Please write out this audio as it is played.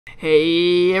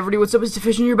Hey everybody, what's up? It's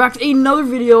Fishman. You're back to another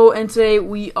video, and today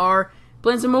we are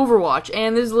playing some Overwatch,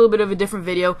 and this is a little bit of a different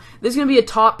video. This is going to be a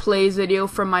top plays video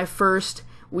from my first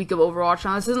week of Overwatch.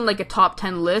 Now, this isn't like a top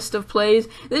 10 list of plays.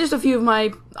 There's just a few of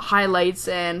my highlights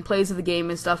and plays of the game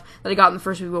and stuff that I got in the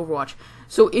first week of Overwatch.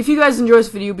 So if you guys enjoy this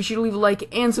video, be sure to leave a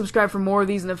like and subscribe for more of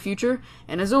these in the future.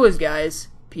 And as always, guys,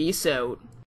 peace out.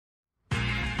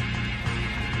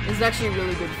 This is actually a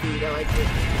really good feed. I like it.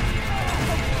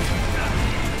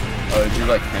 Oh, did you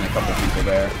like pin a couple people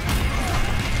there?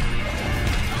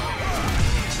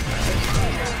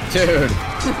 Dude!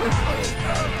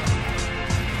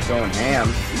 Going ham.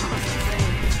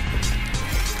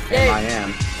 Hey. I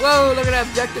am. Whoa, look at that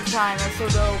objective time. That's so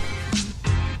dope.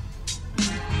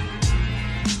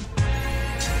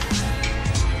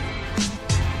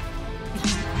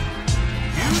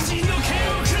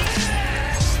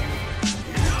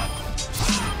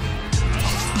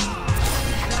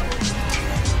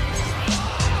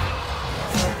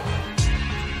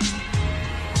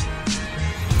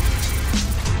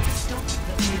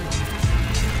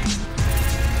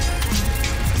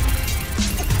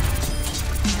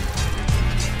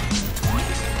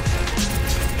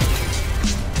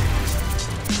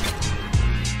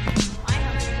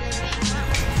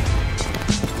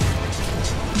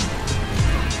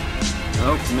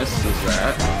 Nope, misses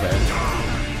that. Okay.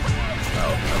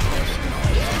 Oh, of course.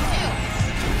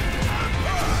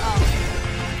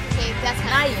 Okay, that's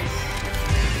nice.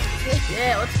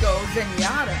 Yeah, let's go,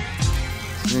 Zenyatta.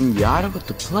 Zenyatta with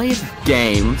the play of the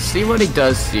game. Let's see what he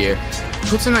does here.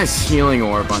 Puts a nice healing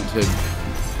orb onto,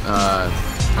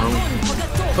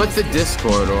 puts a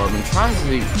Discord orb and tries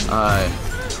to,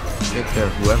 get their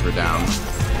whoever down.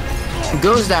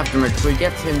 Goes after him, but he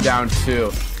gets him down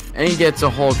too. And he gets a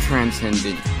whole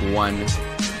transcendent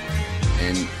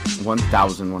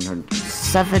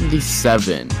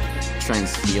 1,177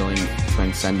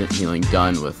 transcendent healing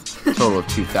done with a total of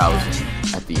 2,000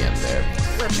 at the end there.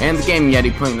 And the Game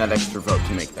Yeti putting that extra vote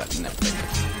to make that an epic.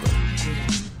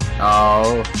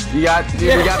 Oh, we got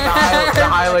the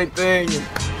highlight thing.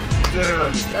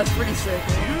 Dude. That's pretty sick.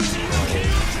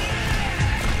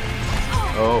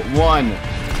 Oh, 1.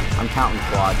 I'm counting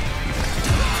quad.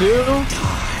 2.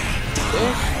 3,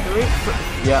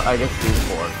 yeah, I guess 3,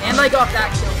 4. And I got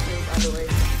that kill too, by the way.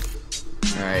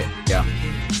 Alright, yeah.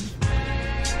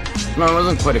 No, it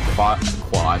wasn't quite a quad.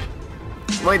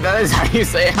 Wait, that is how you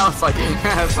say it? I was like,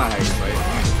 that's not how you say it.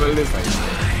 But it is how you say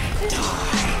it.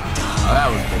 Oh, that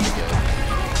was pretty good.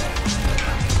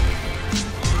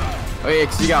 Oh yeah,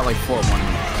 because you got like 4 100%.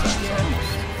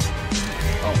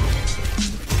 Oh.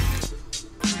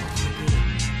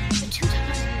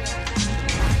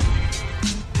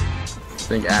 I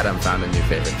think Adam found a new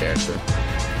favorite character.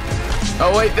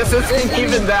 Oh wait, this isn't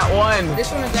even that one! This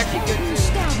one is actually good too.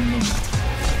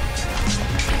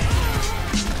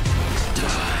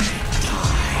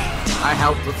 I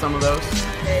helped with some of those.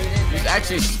 Yeah, you did. You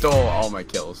actually stole all my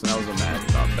kills, and I was mad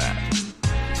about that.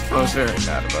 I was very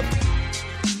mad about it.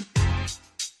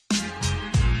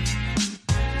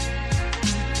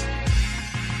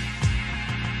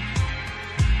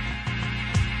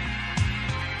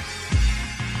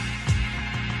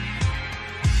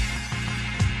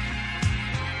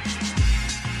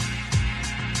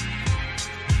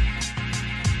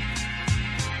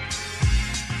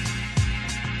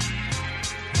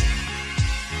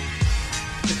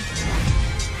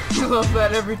 I love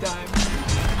that every time.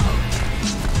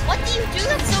 What do you do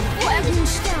that's so cool? You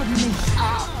stabbed me.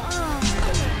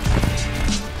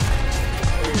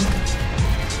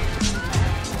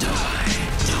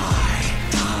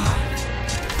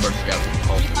 First got some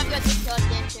cult. You probably got this kill at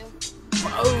the end too.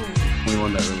 Whoa. Only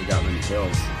one that really got many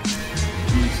kills.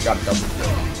 You just got a double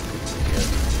kill.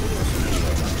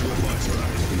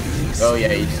 Oh yeah,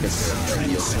 he just gets the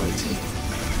heal.